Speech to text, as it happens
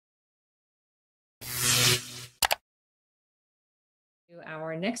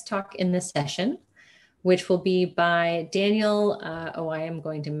Our next talk in this session, which will be by Daniel. I am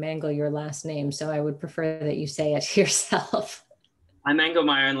going to mangle your last name, so I would prefer that you say it yourself. I mangle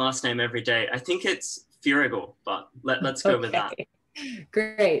my own last name every day. I think it's Feuerriegel, but let's go with that.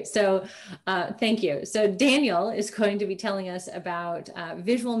 Great. So thank you. So Daniel is going to be telling us about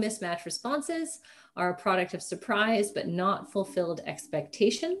visual mismatch responses are a product of surprise, but not fulfilled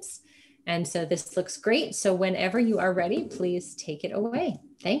expectations. And so this looks great. So whenever you are ready, please take it away.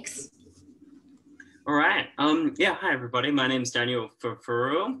 Thanks. All right. Yeah, hi, everybody. My name is Daniel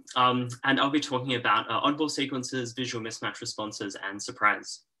Feuerriegel, and I'll be talking about oddball sequences, visual mismatch responses, and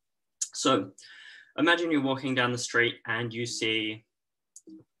surprise. So imagine you're walking down the street and you see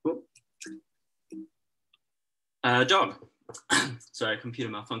a dog. Sorry, computer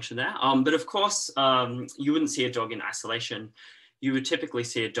malfunction there. But of course, you wouldn't see a dog in isolation. You would typically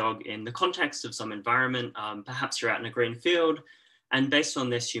see a dog in the context of some environment. Perhaps you're out in a green field, and based on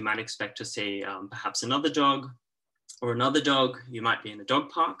this, you might expect to see perhaps another dog or another dog. You might be in a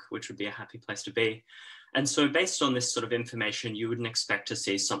dog park, which would be a happy place to be. And so based on this sort of information, you wouldn't expect to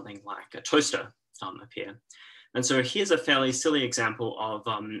see something like a toaster appear. And so here's a fairly silly example of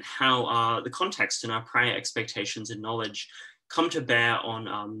how the context and our prior expectations and knowledge come to bear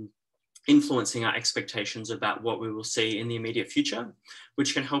on influencing our expectations about what we will see in the immediate future,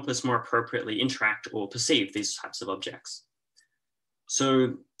 which can help us more appropriately interact or perceive these types of objects.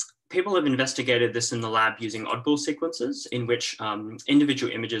 So people have investigated this in the lab using oddball sequences in which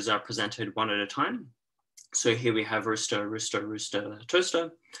individual images are presented one at a time. So here we have rooster, rooster, rooster,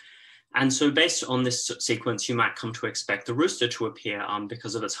 toaster. And so based on this sequence, you might come to expect the rooster to appear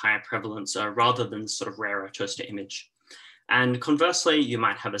because of its higher prevalence rather than the sort of rarer toaster image. And conversely, you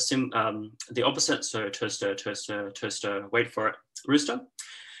might have the opposite, so toaster, toaster, toaster, wait for it, rooster.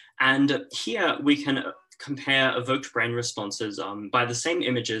 And here we can compare evoked brain responses by the same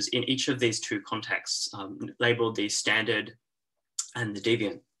images in each of these two contexts, labeled the standard and the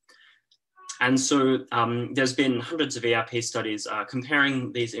deviant. And so there's been hundreds of ERP studies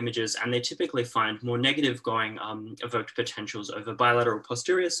comparing these images, and they typically find more negative going evoked potentials over bilateral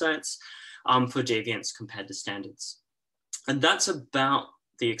posterior sites for deviants compared to standards. And that's about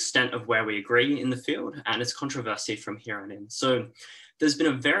the extent of where we agree in the field, and it's controversy from here on in. So there's been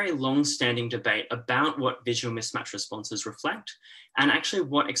a very long-standing debate about what visual mismatch responses reflect, and actually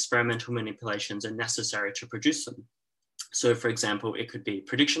what experimental manipulations are necessary to produce them. So for example, it could be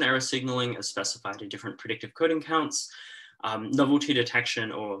prediction error signaling as specified in different predictive coding counts, novelty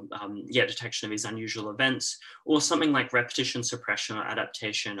detection or detection of these unusual events, or something like repetition suppression or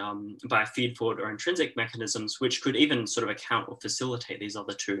adaptation by feed-forward or intrinsic mechanisms, which could even sort of account or facilitate these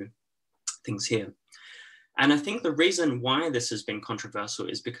other two things here. And I think the reason why this has been controversial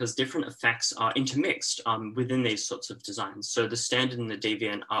is because different effects are intermixed within these sorts of designs. So the standard and the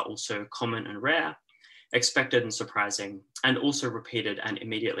deviant are also common and rare, expected and surprising, and also repeated and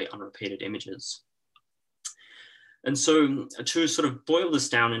immediately unrepeated images. And so to sort of boil this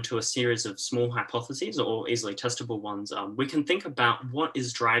down into a series of small hypotheses or easily testable ones, we can think about what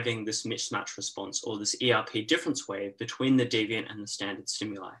is driving this mismatch response or this ERP difference wave between the deviant and the standard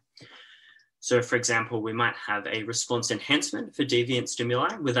stimuli. So for example, we might have a response enhancement for deviant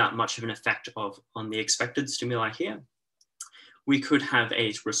stimuli without much of an effect on the expected stimuli here. We could have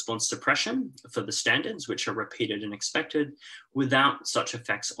a response suppression for the standards, which are repeated and expected, without such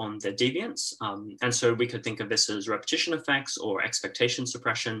effects on the deviants. And so we could think of this as repetition effects or expectation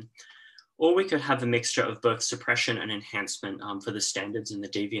suppression, or we could have a mixture of both suppression and enhancement for the standards and the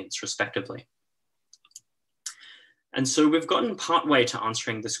deviants, respectively. And so we've gotten partway to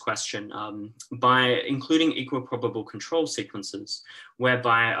answering this question by including equal probable control sequences,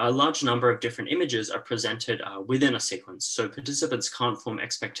 whereby a large number of different images are presented within a sequence. So participants can't form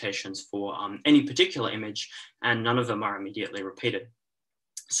expectations for any particular image, and none of them are immediately repeated.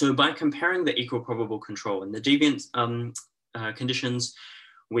 So by comparing the equal probable control and the deviant conditions,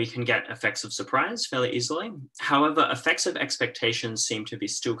 we can get effects of surprise fairly easily. However, effects of expectations seem to be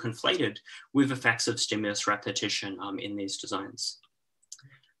still conflated with effects of stimulus repetition in these designs.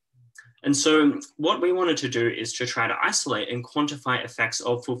 And so what we wanted to do is to try to isolate and quantify effects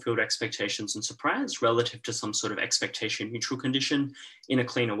of fulfilled expectations and surprise relative to some sort of expectation neutral condition in a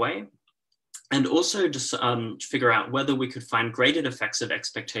cleaner way. And also just figure out whether we could find graded effects of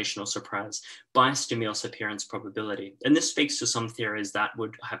expectation or surprise by stimulus appearance probability. And this speaks to some theories that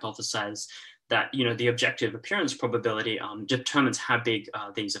would hypothesize that the objective appearance probability determines how big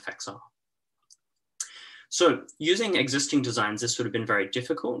these effects are. So using existing designs, this would have been very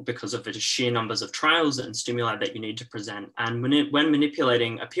difficult because of the sheer numbers of trials and stimuli that you need to present. And when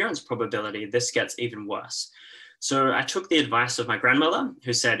manipulating appearance probability, this gets even worse. So I took the advice of my grandmother,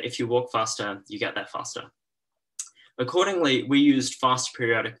 who said, if you walk faster, you get there faster. Accordingly, we used Fast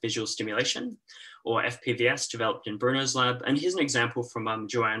Periodic Visual Stimulation, or FPVS, developed in Bruno's lab. And here's an example from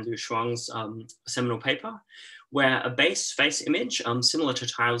Joanne Liu Shuang's seminal paper, where a base face image, similar to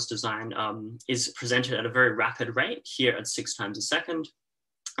Tile's design, is presented at a very rapid rate, here at 6 times a second.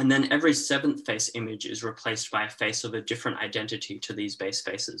 And then every 7th face image is replaced by a face of a different identity to these base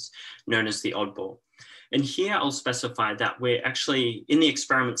faces, known as the oddball. And here I'll specify that we're actually, in the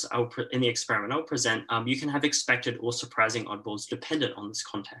experiment I'll present, you can have expected or surprising oddballs dependent on this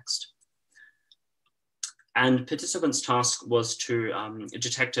context. And participants' task was to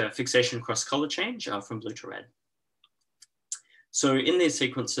detect a fixation cross-color change from blue to red. So in these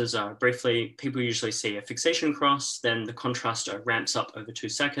sequences, briefly, people usually see a fixation cross, then the contrast ramps up over 2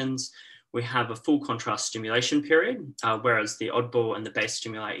 seconds. We have a full contrast stimulation period, whereas the oddball and the base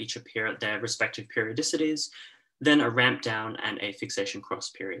stimuli each appear at their respective periodicities, then a ramp down and a fixation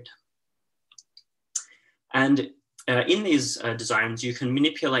cross period. And in these designs, you can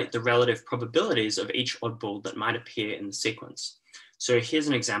manipulate the relative probabilities of each oddball that might appear in the sequence. So here's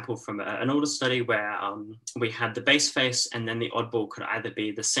an example from an older study where we had the base face, and then the oddball could either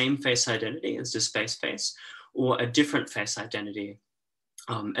be the same face identity as this base face or a different face identity.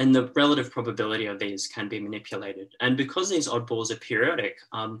 And the relative probability of these can be manipulated. And because these oddballs are periodic,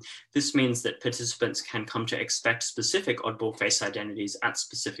 this means that participants can come to expect specific oddball face identities at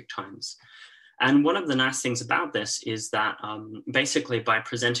specific times. And one of the nice things about this is that basically by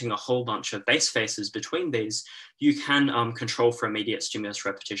presenting a whole bunch of base faces between these, you can control for immediate stimulus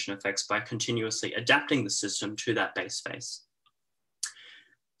repetition effects by continuously adapting the system to that base face.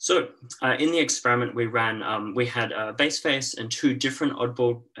 So in the experiment we ran, we had a base face and 2 different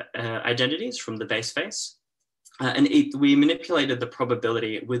oddball identities from the base face. And we manipulated the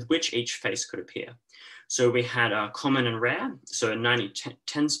probability with which each face could appear. So we had a common and rare, so a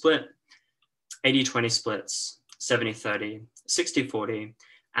 90-10 split, 80-20 splits, 70-30, 60-40,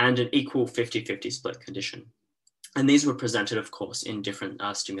 and an equal 50-50 split condition. And these were presented, of course, in different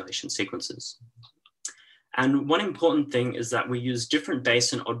stimulation sequences. And one important thing is that we use different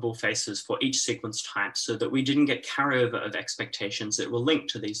base and oddball faces for each sequence type so that we didn't get carryover of expectations that were linked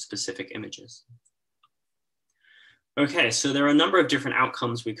to these specific images. Okay, so there are a number of different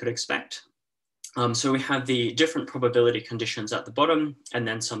outcomes we could expect. So we have the different probability conditions at the bottom, and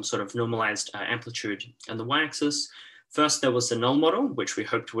then some sort of normalized amplitude on the y-axis. First, there was the null model, which we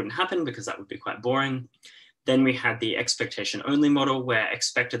hoped wouldn't happen because that would be quite boring. Then we had the expectation only model, where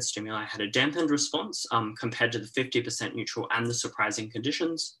expected stimuli had a dampened response compared to the 50% neutral and the surprising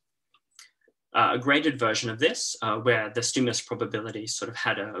conditions. A graded version of this, where the stimulus probability sort of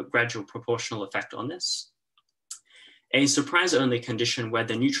had a gradual proportional effect on this. A surprise-only condition where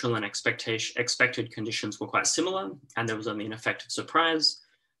the neutral and expected conditions were quite similar, and there was only an effect of surprise.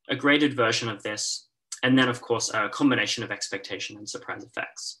 A graded version of this, and then of course, a combination of expectation and surprise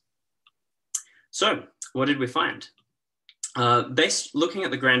effects. So what did we find? Looking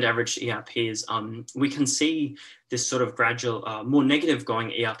at the grand average ERPs, we can see this sort of gradual, more negative going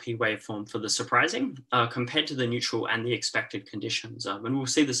ERP waveform for the surprising compared to the neutral and the expected conditions. And we'll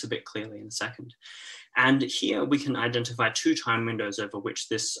see this a bit clearly in a second. And here we can identify 2 time windows over which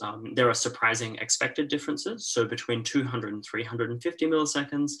there are surprising expected differences. So between 200 and 350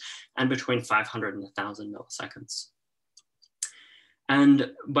 milliseconds, and between 500 and 1,000 milliseconds.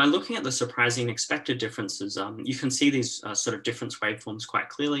 And by looking at the surprising expected differences, you can see these sort of difference waveforms quite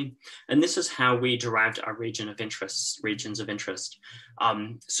clearly. And this is how we derived our regions of interest.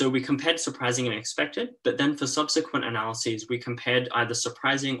 So we compared surprising and expected, but then for subsequent analyses, we compared either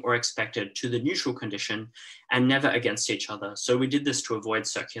surprising or expected to the neutral condition and never against each other. So we did this to avoid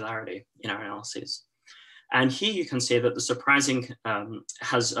circularity in our analyses. And here you can see that the surprising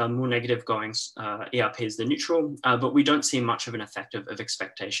has more negative going ERPs than neutral, but we don't see much of an effect of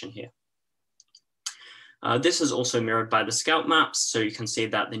expectation here. This is also mirrored by the scalp maps. So you can see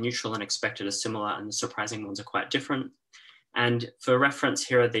that the neutral and expected are similar and the surprising ones are quite different. And for reference,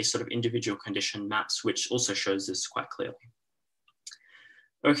 here are these sort of individual condition maps, which also shows this quite clearly.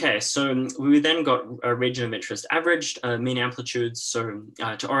 Okay, so we then got a region of interest averaged, mean amplitudes. So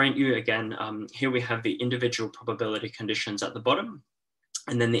to orient you again, here we have the individual probability conditions at the bottom,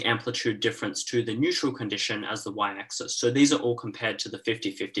 and then the amplitude difference to the neutral condition as the y-axis. So these are all compared to the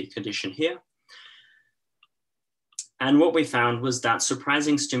 50-50 condition here. And what we found was that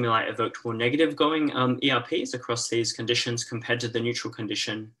surprising stimuli evoked more negative going ERPs across these conditions compared to the neutral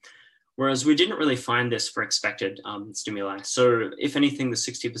condition. Whereas we didn't really find this for expected stimuli. So if anything, the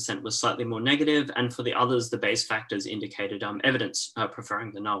 60% was slightly more negative, and for the others, the base factors indicated evidence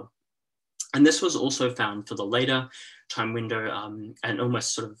preferring the null. And this was also found for the later time window, and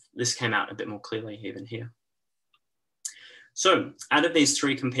almost sort of, this came out a bit more clearly even here. So out of these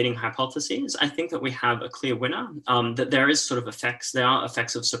three competing hypotheses, I think that we have a clear winner, that there is sort of effects, there are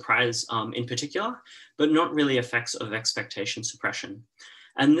effects of surprise in particular, but not really effects of expectation suppression.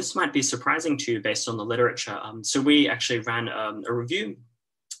 And this might be surprising to you based on the literature. So we actually ran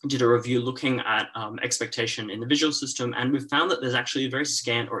did a review looking at expectation in the visual system, and we found that there's actually very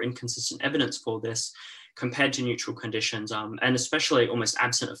scant or inconsistent evidence for this compared to neutral conditions, and especially almost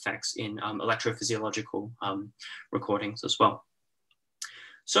absent effects in electrophysiological recordings as well.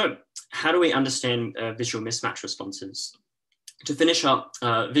 So how do we understand visual mismatch responses? To finish up,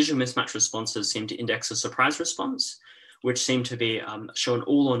 visual mismatch responses seem to index a surprise response, which seem to be show an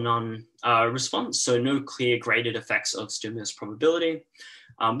all or none response, so no clear graded effects of stimulus probability.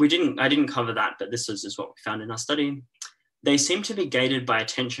 I didn't cover that, but this is what we found in our study. They seem to be gated by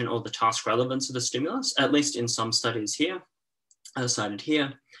attention or the task relevance of the stimulus, at least in some studies here, cited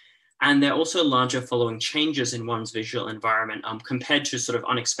here. And they're also larger following changes in one's visual environment compared to sort of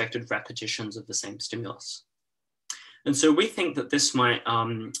unexpected repetitions of the same stimulus. And so we think that this might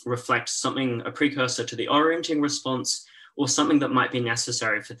reflect something, a precursor to the orienting response, or something that might be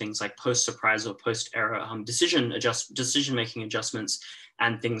necessary for things like post-surprise or post-error decision-making adjustments,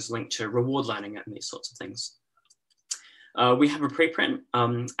 and things linked to reward learning and these sorts of things. We have a preprint,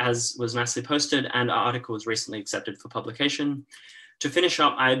 as was nicely posted, and our article was recently accepted for publication. To finish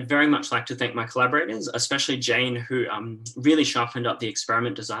up, I'd very much like to thank my collaborators, especially Jane, who really sharpened up the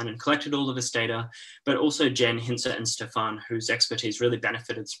experiment design and collected all of this data, but also Jen, Hinsa, and Stefan, whose expertise really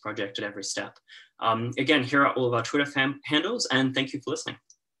benefited this project at every step. Again, here are all of our Twitter handles, and thank you for listening.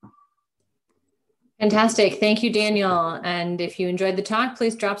 Fantastic. Thank you, Daniel. And if you enjoyed the talk,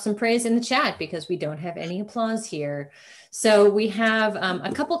 please drop some praise in the chat because we don't have any applause here. So we have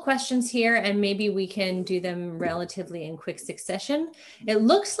a couple questions here, and maybe we can do them relatively in quick succession. It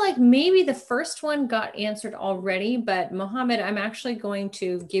looks like maybe the first one got answered already, but Mohammed, I'm actually going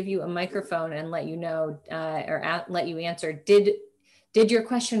to give you a microphone and let you know, let you answer. Did your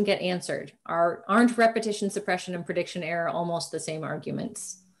question get answered? Aren't repetition suppression and prediction error almost the same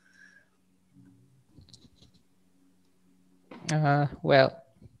arguments? Well,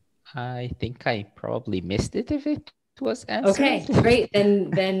 I think I probably missed it if it was answered. Okay, great.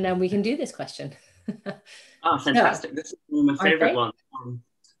 Then we can do this question. Oh, fantastic. This is my favorite one.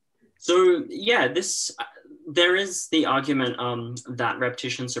 So yeah, there is the argument that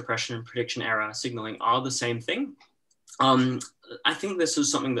repetition suppression and prediction error signaling are the same thing. I think this is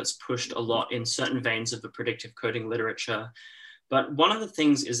something that's pushed a lot in certain veins of the predictive coding literature. But one of the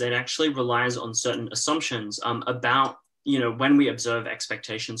things is that it actually relies on certain assumptions about when we observe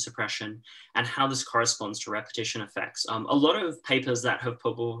expectation suppression and how this corresponds to repetition effects. A lot of papers that have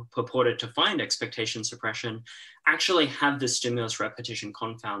purported to find expectation suppression actually have this stimulus repetition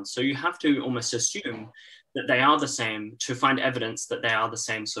confound. So you have to almost assume that they are the same to find evidence that they are the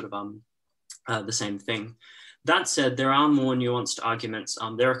same sort of the same thing. That said, there are more nuanced arguments.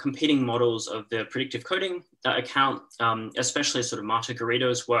 There are competing models of the predictive coding account, especially sort of Marta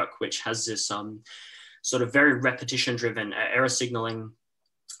Garrido's work, which has this sort of very repetition-driven error signaling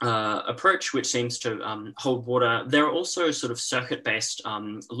approach, which seems to hold water. There are also sort of circuit-based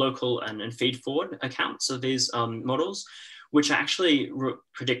local and feed-forward accounts of these models, which actually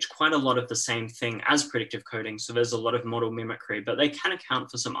predict quite a lot of the same thing as predictive coding. So there's a lot of model mimicry, but they can account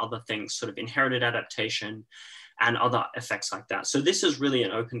for some other things, sort of inherited adaptation and other effects like that. So this is really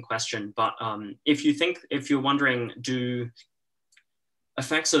an open question, but if you're wondering, do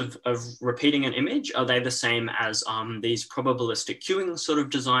effects of repeating an image, are they the same as these probabilistic queuing sort of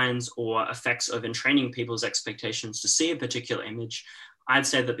designs, or effects of entraining people's expectations to see a particular image? I'd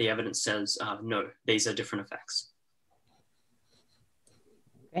say that the evidence says, no, these are different effects.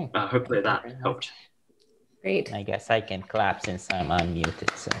 Okay. Hopefully that helped. Great. I guess I can clap since I'm unmuted.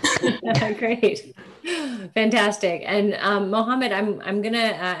 So. Great. Fantastic. And Mohammed, I'm going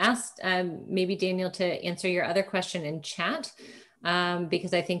to ask maybe Daniel to answer your other question in chat,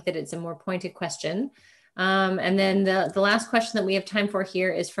 because I think that it's a more pointed question. And then the last question that we have time for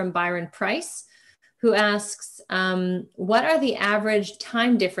here is from Byron Price, who asks, what are the average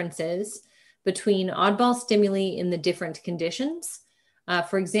time differences between oddball stimuli in the different conditions?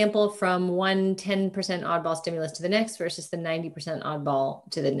 For example, from one 10% oddball stimulus to the next versus the 90%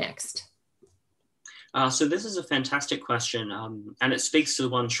 oddball to the next. So this is a fantastic question, and it speaks to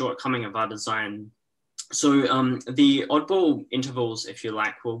one shortcoming of our design. So the oddball intervals, if you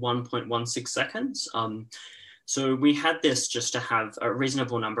like, were 1.16 seconds. So we had this just to have a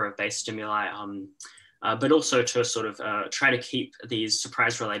reasonable number of base stimuli but also to sort of try to keep these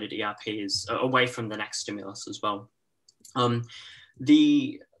surprise-related ERPs away from the next stimulus as well.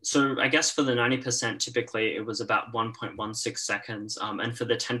 So I guess for the 90%, typically it was about 1.16 seconds. And for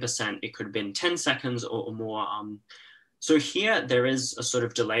the 10%, it could have been 10 seconds or more. So here there is a sort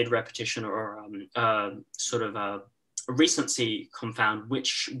of delayed repetition or sort of a recency confound,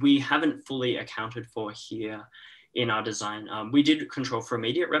 which we haven't fully accounted for here in our design. We did control for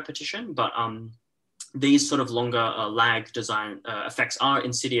immediate repetition, but these sort of longer lag design effects are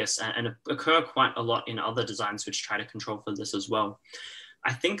insidious and occur quite a lot in other designs which try to control for this as well.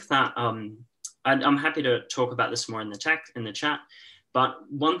 I think that I'm happy to talk about this more in the chat, but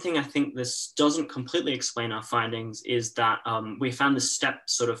one thing I think this doesn't completely explain our findings is that we found this step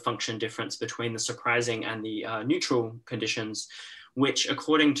sort of function difference between the surprising and the neutral conditions, which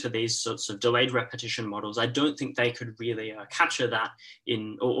according to these sorts of delayed repetition models, I don't think they could really capture that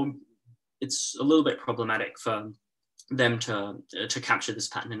or it's a little bit problematic for them to capture this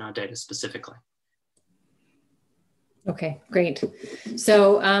pattern in our data specifically. Okay, great.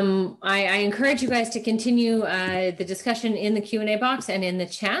 So I encourage you guys to continue the discussion in the Q&A box and in the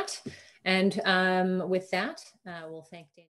chat. And with that, we'll thank Daniel.